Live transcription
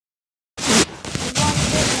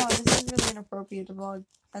inappropriate to vlog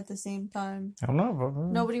at the same time. I'm not.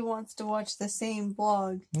 Nobody wants to watch the same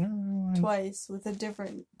vlog twice with a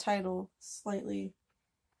different title, slightly.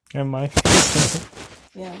 And my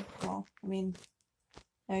Yeah, well, I mean,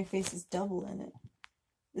 my face is double in it.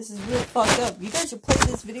 This is real fucked up. You guys should play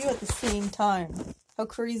this video at the same time. How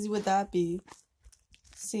crazy would that be?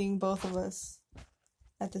 Seeing both of us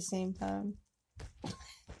at the same time.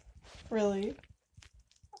 Really?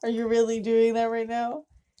 Are you really doing that right now?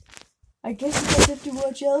 I guess you guys have to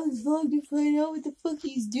watch Alan's vlog to find out what the fuck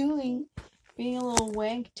he's doing. Being a little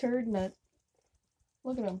wank turd nut.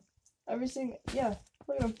 Look at him. Everything, yeah.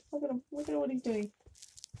 Look at him. Look at him. Look at what he's doing.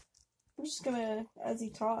 I'm just gonna, as he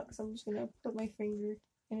talks, I'm just gonna put my finger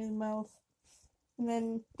in his mouth. And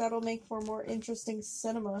then that'll make for more interesting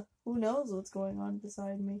cinema. Who knows what's going on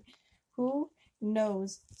beside me? Who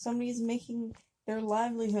knows? Somebody's making their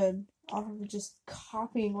livelihood off of just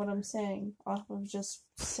copying what I'm saying. Off of just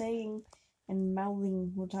saying and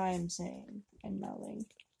mouthing what I am saying. And mouthing.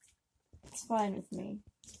 It's fine with me.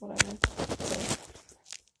 Whatever. So,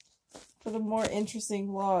 for the more interesting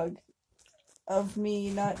vlog of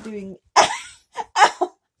me not doing... Ow!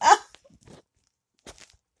 Ow!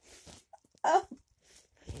 Ow!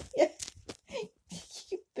 Yeah.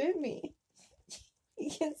 You bit me.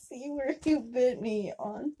 You can see where you bit me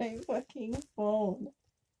on my fucking phone.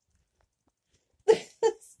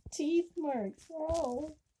 That's teeth marks.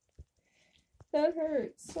 Wow. That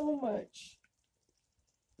hurts so much.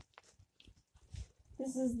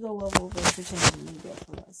 This is the level of entertainment you get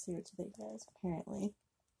from us here today, guys, apparently.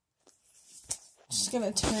 Just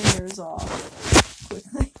gonna turn yours off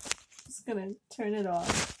quickly. Just gonna turn it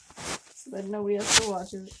off so that nobody has to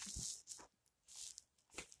watch it.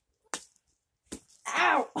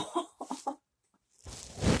 Ow!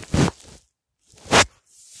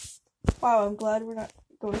 Wow, I'm glad we're not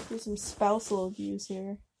going through some spousal abuse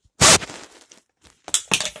here.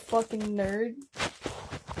 Fucking nerd.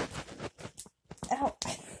 Ow.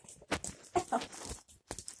 Ow.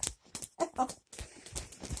 Ow.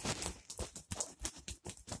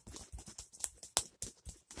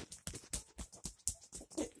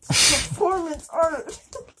 It's performance art.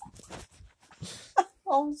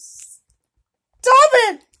 Oh, stop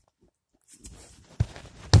it!